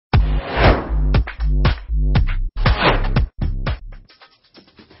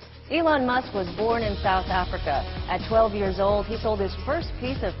Elon Musk was born in South Africa. At 12 years old, he sold his first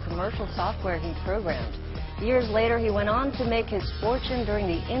piece of commercial software he programmed. Years later, he went on to make his fortune during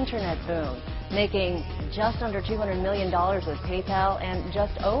the internet boom, making just under $200 million with PayPal and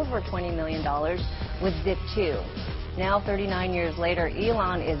just over $20 million with Zip2. Now, 39 years later,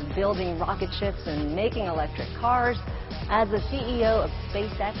 Elon is building rocket ships and making electric cars as the CEO of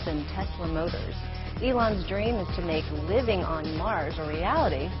SpaceX and Tesla Motors. Elon's dream is to make living on Mars a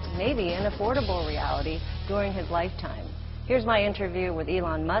reality, maybe an affordable reality, during his lifetime. Here's my interview with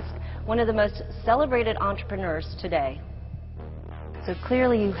Elon Musk, one of the most celebrated entrepreneurs today. So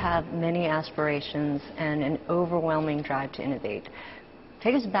clearly you have many aspirations and an overwhelming drive to innovate.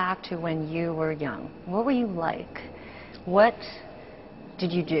 Take us back to when you were young. What were you like? What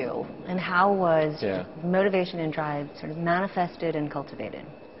did you do? And how was motivation and drive sort of manifested and cultivated?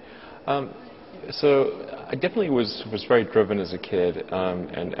 So I definitely was very driven as a kid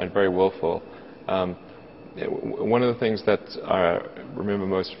and very willful. One of the things that I remember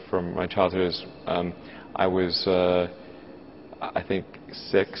most from my childhood is I was, I think,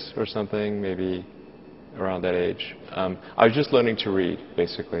 6 or something, maybe around that age. I was just learning to read,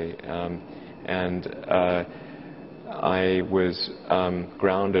 basically, and I was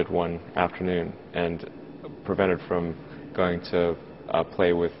grounded one afternoon and prevented from going to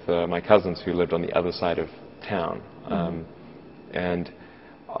play with my cousins who lived on the other side of town. And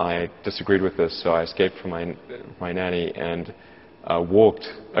I disagreed with this, so I escaped from my nanny and walked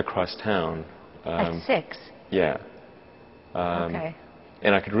across town. At 6? Yeah. Okay.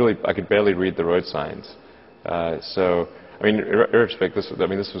 And I could barely read the road signs. So, I mean, irrespective,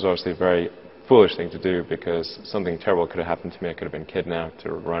 this was obviously a very foolish thing to do because something terrible could have happened to me. I could have been kidnapped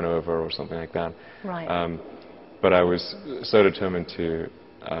or run over or something like that. Right. But I was so determined to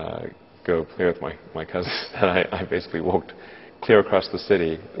go play with my cousins that I basically walked clear across the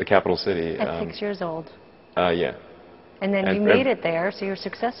city, the capital city. At 6 years old? Yeah. And then you made it there, so you're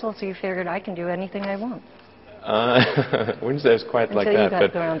successful, so you figured I can do anything I want. I wouldn't say it was quite like that. Until you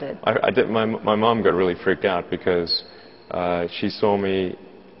got grounded. My mom got really freaked out because she saw me,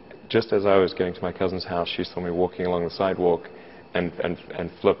 just as I was getting to my cousin's house, she saw me walking along the sidewalk and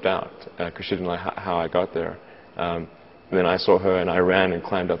flipped out because she didn't know how I got there. And then I saw her and I ran and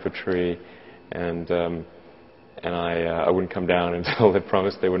climbed up a tree and I wouldn't come down until they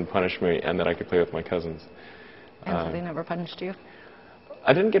promised they wouldn't punish me and that I could play with my cousins. And so they never punished you?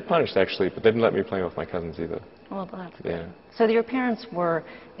 I didn't get punished, actually, but they didn't let me play with my cousins either. Well, that's good. So your parents were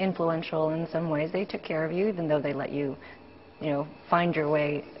influential in some ways. They took care of you, even though they let you, find your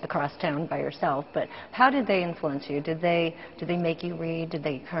way across town by yourself. But how did they influence you? Did they make you read? Did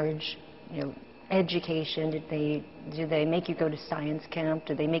they encourage, education? Did they make you go to science camp?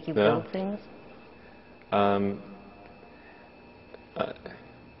 Did they make you build things?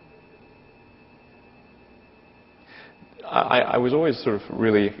 I was always sort of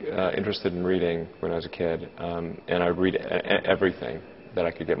really interested in reading when I was a kid, and I would read everything that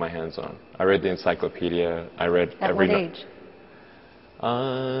I could get my hands on. I read the encyclopedia. I read every. At what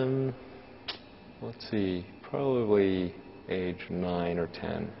age? Let's see, probably age 9 or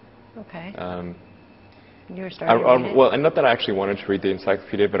 10. Okay. You were starting to read it? Well, and not that I actually wanted to read the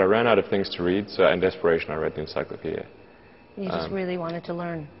encyclopedia, but I ran out of things to read, so in desperation I read the encyclopedia. You just really wanted to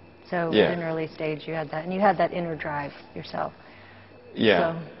learn. So yeah. At an early stage you had that, and you had that inner drive yourself.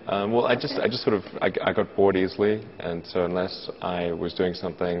 Yeah. So, well, I just sort of I got bored easily, and so unless I was doing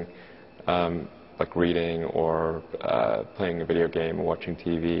something like reading or playing a video game or watching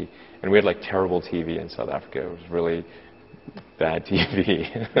TV, and we had like terrible TV in South Africa. It was really bad TV.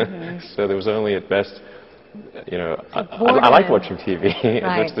 So there was only at best, I liked watching TV,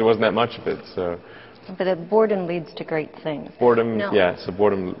 right. but there wasn't that much of it. So. But boredom leads to great things. Boredom, so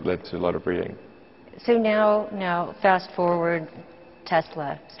boredom led to a lot of reading. So now, fast forward,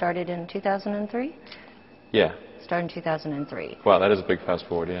 Tesla started in 2003? Yeah. Started in 2003. Wow, that is a big fast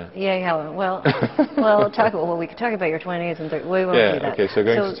forward, yeah. Yeah. Well, we could talk about your 20s and 30s. We won't do that. Okay. So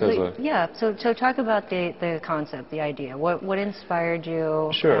going to Tesla. Yeah. So talk about the concept, the idea. What inspired you?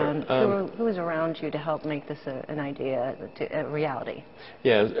 Sure. Who was around you to help make this an idea, a reality?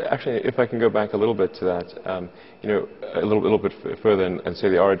 Yeah. Actually, if I can go back a little bit to that, a little bit further and say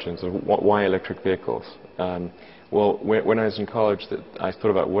the origins of why electric vehicles. Well, when I was in college, I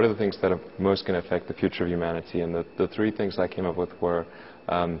thought about what are the things that are most going to affect the future of humanity, and the 3 things I came up with were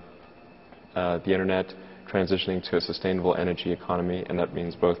the internet, transitioning to a sustainable energy economy, and that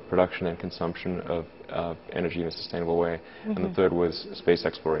means both production and consumption of energy in a sustainable way, and the third was space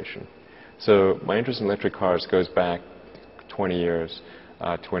exploration. So my interest in electric cars goes back 20 years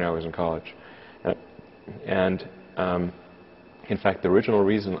to when I was in college, and In fact, the original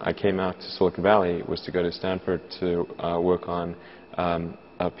reason I came out to Silicon Valley was to go to Stanford to work on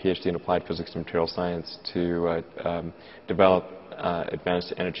a PhD in applied physics and material science to develop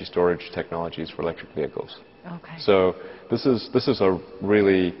advanced energy storage technologies for electric vehicles. Okay. So this is a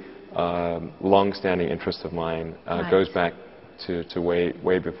really long-standing interest of mine. Right. Goes back to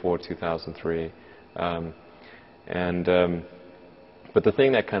way before 2003. But the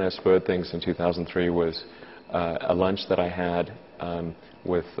thing that kind of spurred things in 2003 was a lunch that I had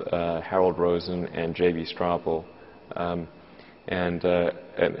with Harold Rosen and J.B. Straubel, and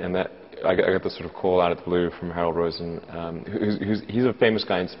that I got this sort of call out of the blue from Harold Rosen. He's a famous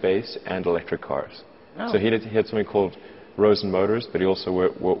guy in space and electric cars. Oh. So he had something called Rosen Motors, but he also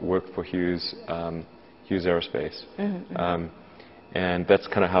worked for Hughes Aerospace, Mm-hmm. and that's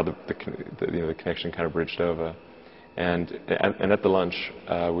kind of how the connection kind of bridged over. And at the lunch,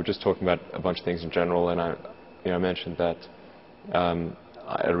 we're just talking about a bunch of things in general, and I mentioned that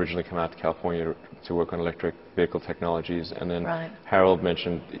I had originally come out to California to work on electric vehicle technologies, and then Right. Harold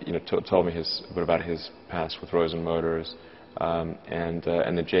mentioned, told me a bit about his past with Rosen Motors, and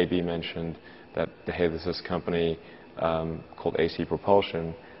then JB mentioned that hey, there's this company called AC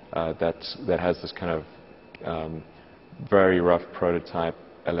Propulsion that has this kind of very rough prototype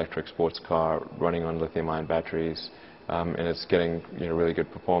electric sports car running on lithium-ion batteries, and it's getting really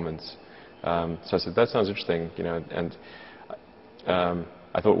good performance. So I said that sounds interesting, and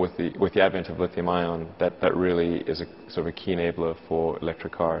I thought with the advent of lithium-ion that really is a sort of a key enabler for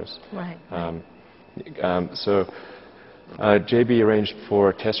electric cars. Right. So JB arranged for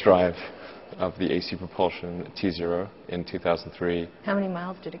a test drive of the AC Propulsion T0 in 2003. How many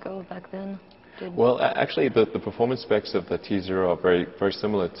miles did it go back then? Well, actually, the performance specs of the T0 are very, very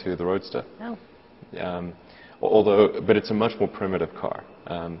similar to the Roadster. Oh. But it's a much more primitive car.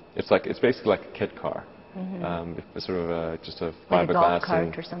 It's basically like a kit car. Mm-hmm. It's sort of just a fiberglass. Like a golf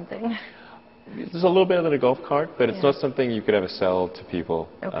cart or something. There's a little bit of a golf cart, but it's Yeah. not something you could ever sell to people.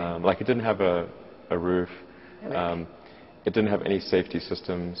 Okay. Like it didn't have a roof. Okay. It didn't have any safety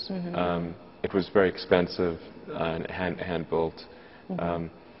systems. Mm-hmm. It was very expensive and hand built. Mm-hmm.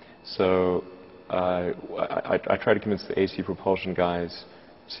 So I tried to convince the AC Propulsion guys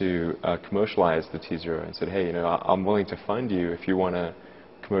to commercialize the T0 and said, hey, I'm willing to fund you if you want to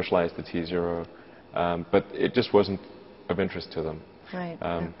commercialize the T0, but it just wasn't of interest to them. Right.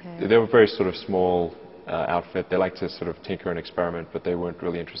 Okay. They were a very sort of small outfit. They liked to sort of tinker and experiment, but they weren't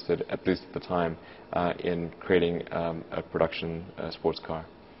really interested, at least at the time, in creating a production sports car,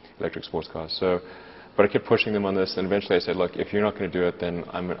 electric sports car. So, but I kept pushing them on this, and eventually I said, look, if you're not going to do it, then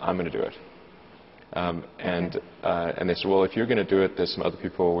I'm going to do it. And they said, well, if you're going to do it, there's some other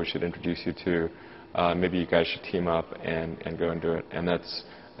people we should introduce you to. Maybe you guys should team up and go and do it. And that's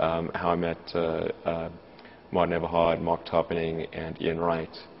how I met Martin Everhard, Mark Topping, and Ian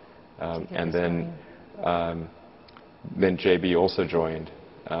Wright. And then JB also joined.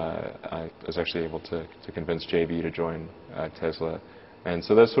 I was actually able to convince JB to join Tesla. And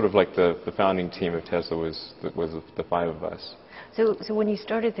so that's sort of like the founding team of Tesla was the five of us. So when you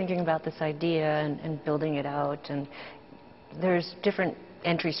started thinking about this idea and building it out, and there's different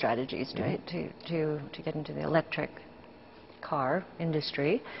entry strategies, right, to get into the electric car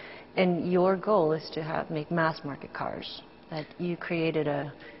industry, and your goal is to make mass market cars. That you created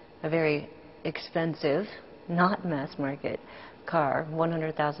a very expensive, not mass market car,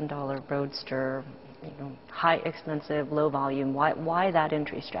 $100,000 Roadster, high expensive, low volume. Why that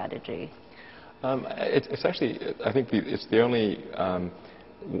entry strategy? It's actually, I think it's the only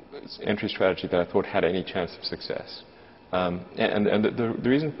entry strategy that I thought had any chance of success. And the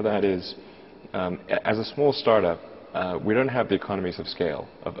reason for that is, as a small startup, we don't have the economies of scale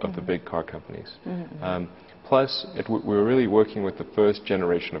of the big car companies. Mm-hmm. Plus, we're really working with the first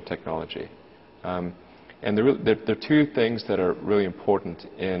generation of technology. And there are two things that are really important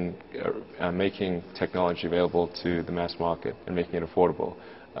in making technology available to the mass market and making it affordable.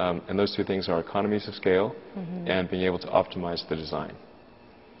 And those two things are economies of scale and being able to optimize the design.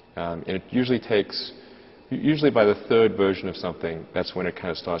 And it usually by the third version of something, that's when it kind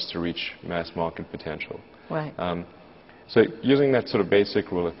of starts to reach mass market potential. Right. So using that sort of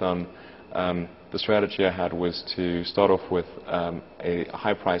basic rule of thumb, the strategy I had was to start off with a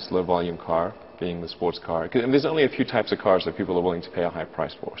high-priced, low-volume car, being the sports car. And there's only a few types of cars that people are willing to pay a high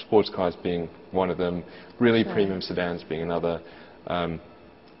price for. Sports cars being one of them, really premium sedans being another.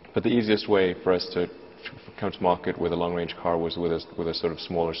 But the easiest way for us to come to market with a long-range car was with a sort of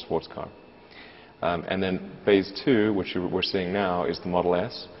smaller sports car. And then phase two, which we're seeing now, is the Model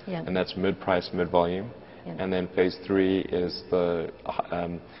S, and that's mid-price, mid-volume. And then phase three is the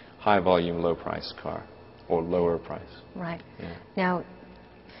high-volume, low-price car. or lower price. Right. Yeah. Now,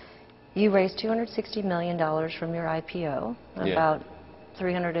 you raised $260 million from your IPO, Yeah. about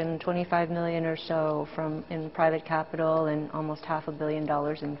 $325 million or so in private capital, and almost $500 million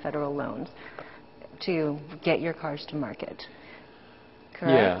in federal loans to get your cars to market.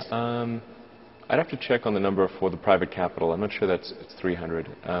 Correct? Yeah. I'd have to check on the number for the private capital. I'm not sure it's 300.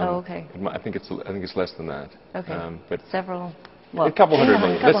 Oh, okay. I think it's less than that. Okay. But several. Well, a couple hundred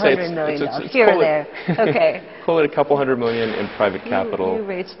million. A couple Let's say $100 million it's here or there. Okay. Call it a couple $100 million in private capital. You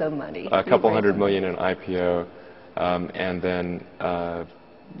raised the money. A couple $100 million in IPO, and then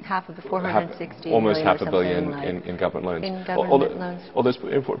half of the 460 almost million $500 million in government loans. In government loans. Although it's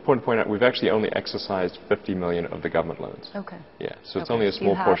important to point out, we've actually only exercised $50 million of the government loans. Okay. Yeah, so it's Okay. only a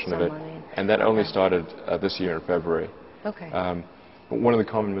small portion of it, money. and that only started this year in February. Okay. One of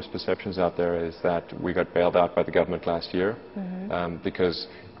the common misperceptions out there is that we got bailed out by the government last year, because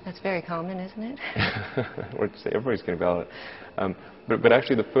that's very common, isn't it? or to say everybody's getting bailed out. But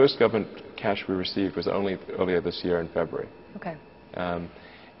actually, the first government cash we received was only earlier this year in February. Okay.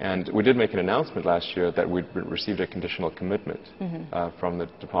 And we did make an announcement last year that we'd received a conditional commitment from the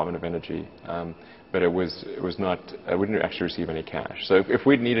Department of Energy, but it was not. We didn't actually receive any cash. So if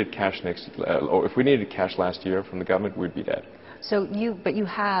we'd needed cash or if we needed cash last year from the government, we'd be dead. So but you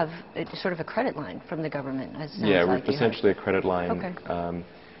have sort of a credit line from the government, as sounds yeah, like we're essentially a credit line. Okay.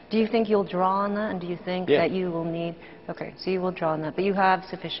 Do you think you'll draw on that, and do you think that you will need? Okay, so you will draw on that, but you have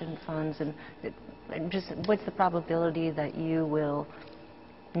sufficient funds, and just what's the probability that you will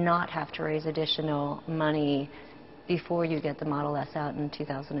not have to raise additional money before you get the Model S out in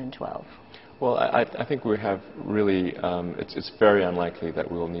 2012? Well, I think we have really, it's very unlikely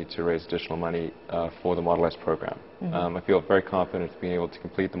that we will need to raise additional money for the Model S program. I feel very confident being able to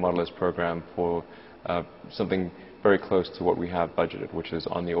complete the Model S program for something very close to what we have budgeted, which is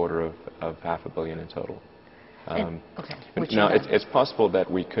on the order of $500 million in total. Okay. Now, it's possible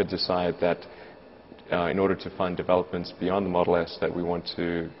that we could decide that in order to fund developments beyond the Model S, that we want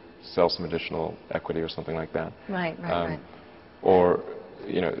to sell some additional equity or something like that. Right. Or,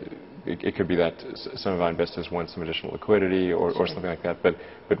 it could be that some of our investors want some additional liquidity or something like that. But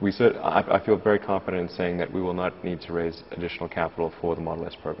I feel very confident in saying that we will not need to raise additional capital for the Model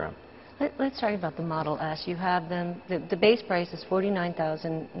S program. Let's talk about the Model S. You have them. The base price is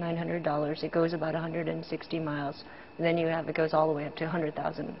 $49,900. It goes about 160 miles. And then it goes all the way up to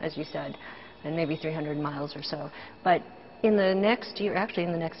 100,000, as you said, and maybe 300 miles or so. But in the next year, actually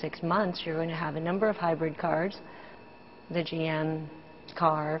in the next 6 months, you're going to have a number of hybrid cars, the GM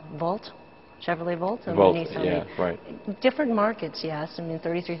car Volt, Chevrolet Volt, and Volt, the Nissan. yeah, right. Different markets, yes. I mean,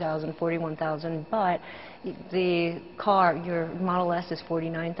 33,000, 41,000, but the car, your Model S is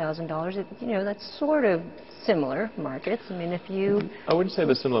 $49,000. That's sort of similar markets. I mean, if you... I wouldn't say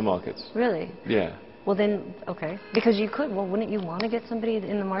they're similar markets. Really? Yeah. Well then, okay. Because you could, wouldn't you want to get somebody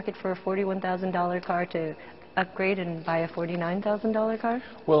in the market for a $41,000 car to upgrade and buy a $49,000 car?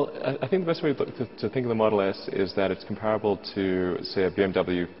 Well, I think the best way to think of the Model S is that it's comparable to, say, a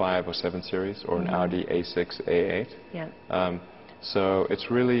BMW 5 or 7 Series or an Audi A6, A8. Yeah. So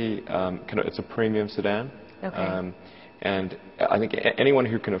it's really, it's a premium sedan. Okay. And I think anyone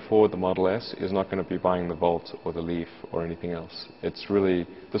who can afford the Model S is not going to be buying the Volt or the Leaf or anything else. It's really,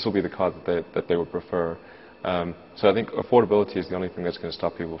 this will be the car that they would prefer. So I think affordability is the only thing that's going to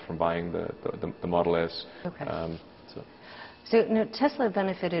stop people from buying the Model S. Okay. So Tesla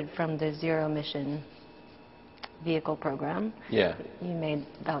benefited from the zero-emission vehicle program. Yeah. You made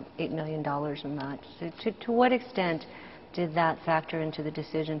about $8 million in that. So to what extent did that factor into the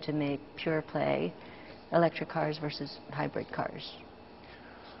decision to make pure play electric cars versus hybrid cars?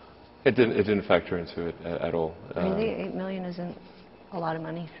 It didn't factor into it at all. Really, $8 million isn't a lot of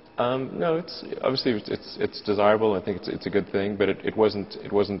money. No, it's obviously it's desirable. I think it's a good thing, but it wasn't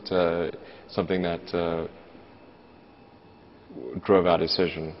something that drove our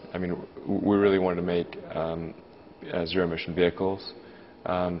decision. I mean, we really wanted to make zero-emission vehicles,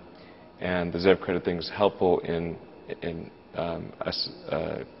 and the ZEV credit thing is helpful in us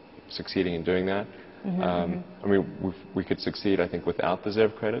succeeding in doing that. I mean, we could succeed, I think, without the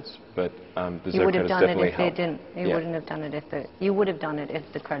ZEV credits, but the ZEV credits definitely help. You wouldn't have done it you would have done it if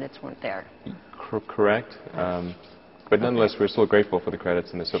the credits weren't there. Correct. But nonetheless, we're still grateful for the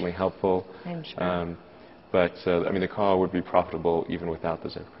credits, and they're certainly helpful. I'm sure. But I mean, the car would be profitable even without the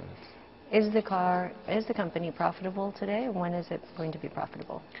ZEV credits. Is the company profitable today? When is it going to be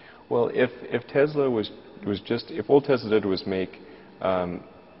profitable? Well, if Tesla if all Tesla did was make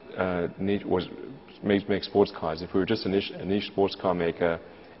sports cars, if we were just a niche sports car maker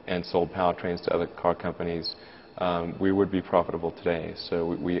and sold powertrains to other car companies, we would be profitable today.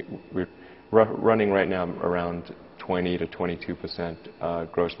 So running right now around 20 to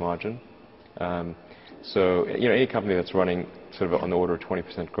 22% gross margin. So any company that's running sort of on the order of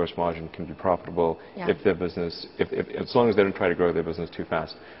 20% gross margin can be profitable if their business, as long as they don't try to grow their business too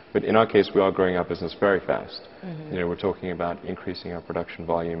fast. But in our case, we are growing our business very fast. We're talking about increasing our production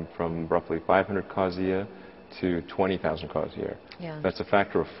volume from roughly 500 cars a year to 20,000 cars a year. That's a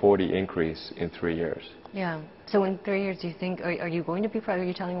factor of 40 increase in 3 years. So in 3 years, do you think, are you going to be profitable? Are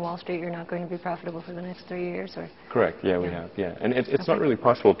you telling Wall Street you're not going to be profitable for the next 3 years? Or? Correct. We have. And it's not really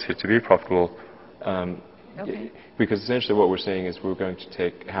possible to be profitable. Because essentially what we're saying is we're going to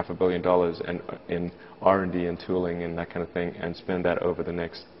take $500 million in R&D and tooling and that kind of thing and spend that over the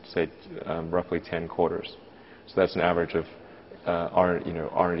next, say, roughly 10 quarters. So that's an average of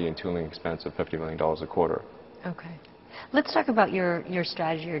R&D and tooling expense of $50 million a quarter. Let's talk about your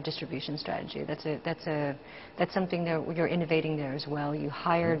strategy, your distribution strategy. That's something that you're innovating there as well. You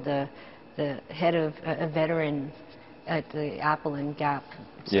hired the head of a veteran at the Apple and Gap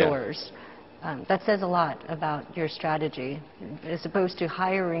stores. That says a lot about your strategy, as opposed to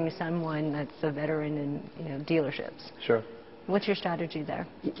hiring someone that's a veteran in dealerships. Sure. What's your strategy there?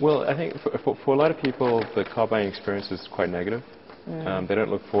 Well, I think for a lot of people, the car buying experience is quite negative. They don't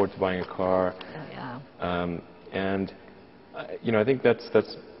look forward to buying a car. And I think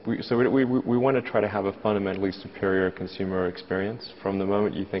we want to try to have a fundamentally superior consumer experience from the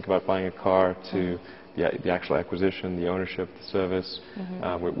moment you think about buying a car to the actual acquisition, the ownership, the service.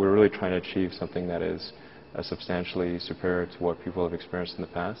 We're really trying to achieve something that is substantially superior to what people have experienced in the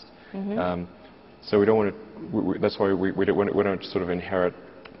past. So we don't want to. That's why we don't sort of inherit,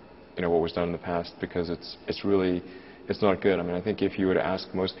 what was done in the past, because it's not good. I mean, I think if you were to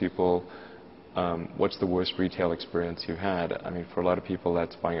ask most people, what's the worst retail experience you've had? I mean, for a lot of people,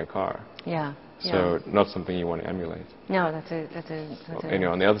 that's buying a car. So not something you want to emulate. No, that's a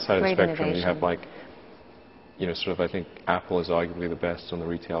on the other side of the spectrum, innovation. you have sort of, I think Apple is arguably the best on the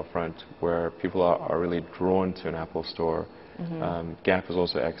retail front, where people are really drawn to an Apple store. Gap is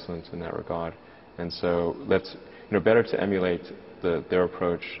also excellent in that regard. And so that's, better to emulate their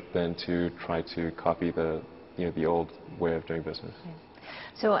approach than to try to copy the old way of doing business.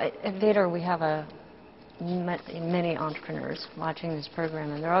 So at Vator, we have many entrepreneurs watching this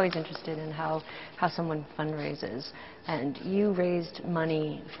program, and they're always interested in how someone fundraises. And you raised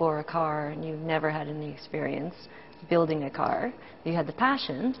money for a car, and you've never had any experience building a car. You had the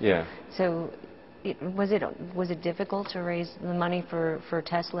passion. So was it difficult to raise the money for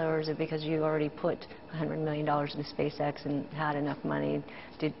Tesla, or is it because you already put $100 million into SpaceX and had enough money?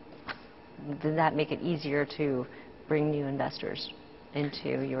 Did that make it easier to bring new investors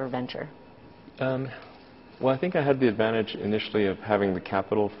into your venture? Well, I think I had the advantage initially of having the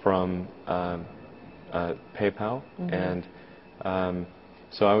capital from PayPal, and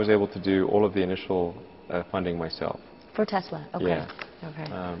so I was able to do all of the initial funding myself. For Tesla?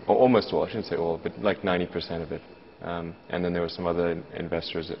 Or almost all, I shouldn't say all, but like 90% of it. And then there were some other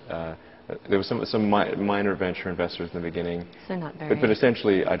investors. There were some minor venture investors in the beginning. So not very. But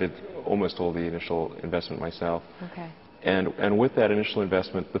essentially, I did almost all the initial investment myself. And with that initial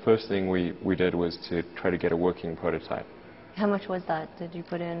investment, the first thing we did was to try to get a working prototype. How much was that did you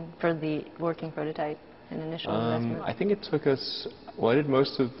put in for the working prototype, an initial investment? I think it took us, I did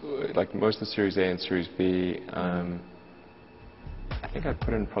most of the Series A and Series B. I think I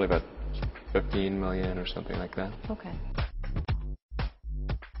put in probably about 15 million or something like that.